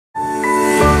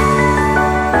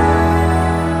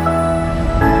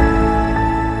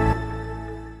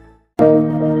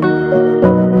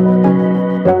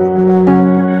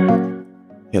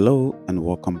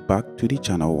back to the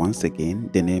channel once again.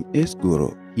 The name is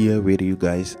Guru, here with you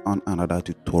guys on another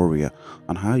tutorial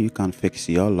on how you can fix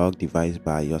your lock device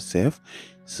by yourself.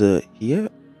 So here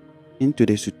in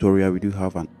today's tutorial we do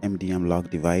have an MDM lock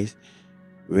device,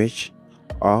 which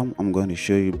I'm going to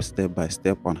show you step by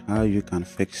step on how you can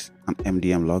fix an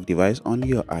MDM lock device on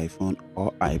your iPhone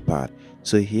or iPad.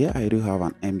 So here I do have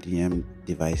an MDM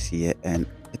device here, and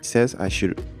it says I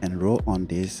should enroll on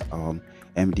this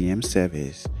MDM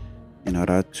service in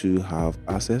order to have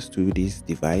access to this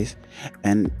device.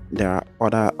 And there are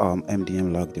other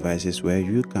MDM lock devices where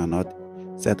you cannot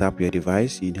set up your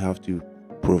device. You have to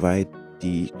provide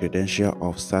the credential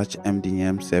of such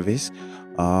MDM service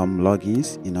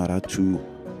logins in order to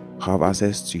have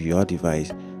access to your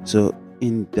device. So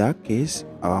in that case,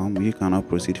 you cannot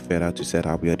proceed further to set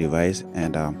up your device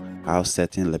and have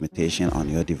certain limitation on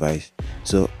your device.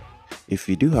 So if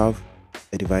you do have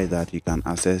a device that you can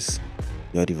access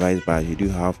your device, but you do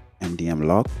have MDM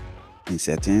lock in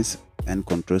settings and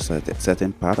control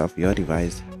certain part of your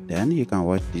device, then you can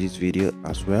watch this video,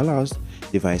 as well as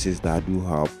devices that do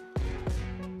have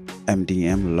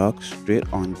MDM lock straight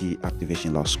on the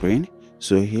activation lock screen.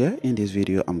 So here in this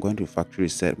video, I'm going to factory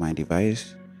reset my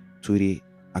device to the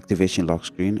activation lock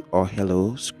screen or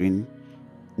hello screen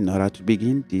in order to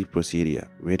begin the procedure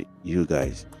with you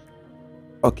guys.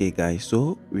 Okay guys,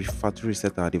 so we factory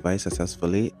reset our device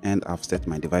successfully, and I've set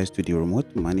my device to the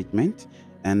remote management,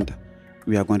 and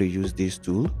we are going to use this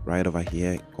tool right over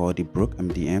here called the Broque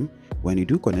MDM. When you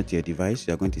do connect your device,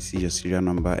 you are going to see your serial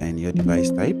number and your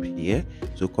device type here.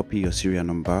 So copy your serial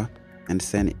number and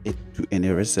send it to any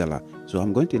reseller. So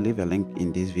I'm going to leave a link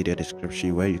in this video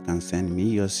description where you can send me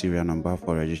your serial number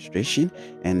for registration,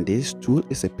 and this tool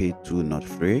is a paid tool, not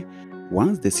free.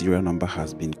 Once the serial number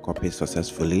has been copied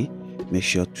successfully, make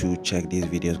sure to check this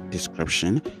video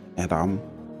description and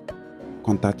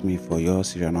contact me for your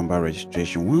serial number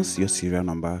registration. Once your serial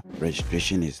number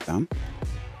registration is done,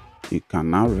 you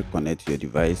can now reconnect your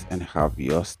device and have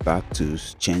your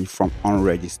status change from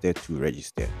unregistered to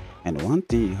registered. And one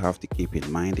thing you have to keep in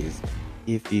mind is,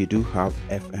 if you do have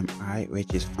FMI,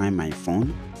 which is Find My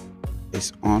Phone,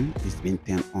 it's been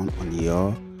turned on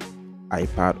your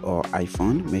iPad or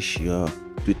iPhone, make sure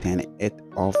to turn it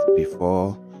off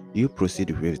before you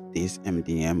proceed with this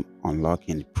MDM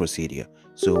unlocking procedure.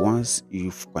 So once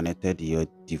you've connected your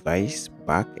device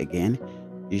back again,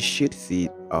 you should see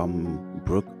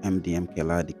Broque MDM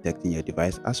killer detecting your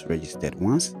device as registered.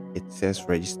 Once it says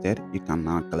registered, you can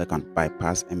now click on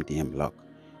bypass MDM lock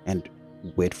and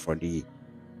wait for the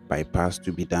bypass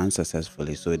to be done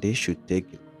successfully. So this should take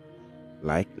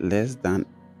like less than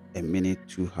a minute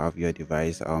to have your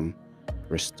device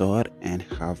restored and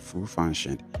have full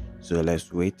function. So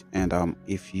let's wait. And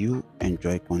if you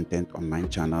enjoy content on my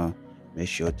channel, make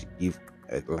sure to give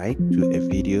a like to a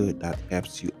video that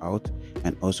helps you out,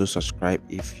 and also subscribe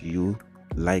if you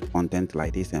like content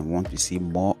like this and want to see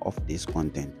more of this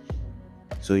content.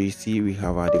 So you see, we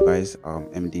have our device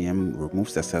MDM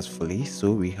removed successfully,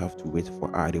 so we have to wait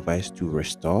for our device to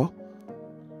restore,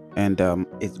 and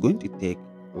it's going to take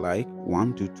like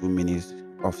 1 to 2 minutes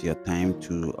of your time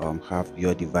to have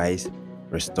your device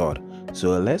restored.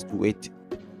 So let's wait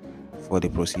for the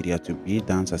procedure to be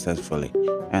done successfully.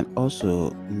 And also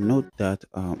note that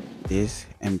this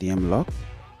MDM lock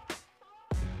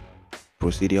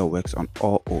procedure works on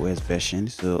all OS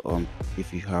versions. So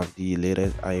if you have the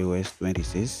latest iOS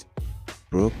 26,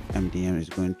 Broque MDM is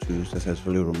going to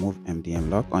successfully remove MDM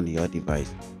lock on your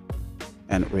device.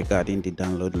 And regarding the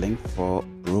download link for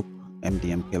Broque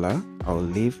MDM killer, I'll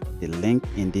leave the link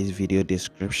in this video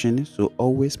description, so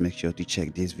always make sure to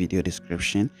check this video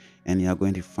description, and you're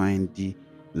going to find the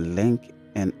link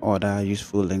and other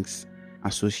useful links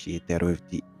associated with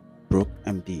the Broque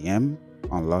MDM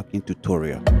unlocking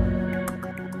tutorial.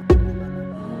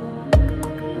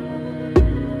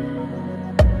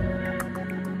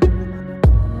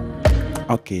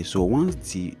 Okay, so once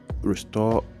the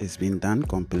restore is being done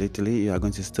completely, you are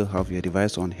going to still have your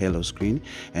device on hello screen,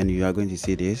 and you are going to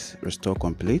see this restore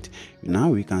complete.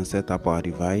 Now we can set up our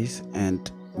device, and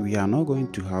we are not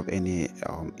going to have any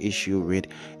issue with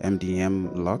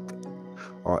MDM lock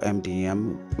or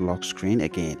MDM lock screen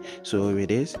again. So with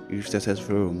this, we've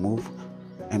successfully removed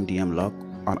MDM lock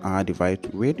on our device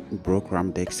with Broque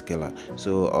Ramdex killer.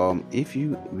 So if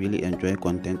you really enjoy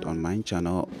content on my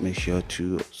channel, make sure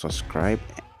to subscribe.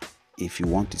 If you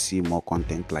want to see more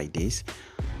content like this,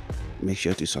 make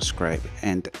sure to subscribe.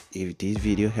 And if this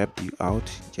video helped you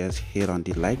out, just hit on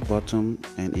the like button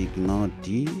and ignore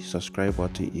the subscribe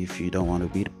button if you don't want to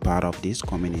be part of this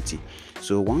community.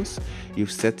 So once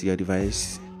you've set your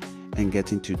device and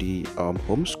get into the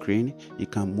home screen, you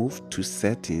can move to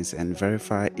settings and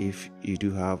verify if you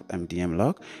do have MDM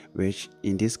lock, which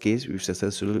in this case we've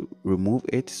successfully removed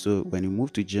it. So when you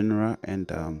move to general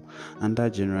and under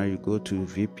general, you go to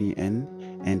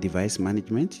VPN and device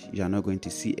management, you are not going to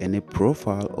see any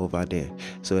profile over there.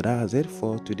 So that's it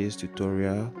for today's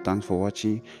tutorial. Thanks for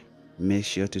watching. Make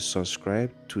sure to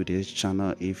subscribe to this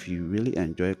channel if you really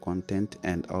enjoy content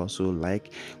and also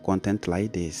like content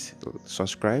like this.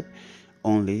 Subscribe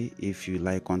only if you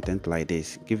like content like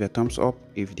this. Give a thumbs up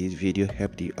if this video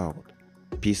helped you out.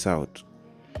 Peace out.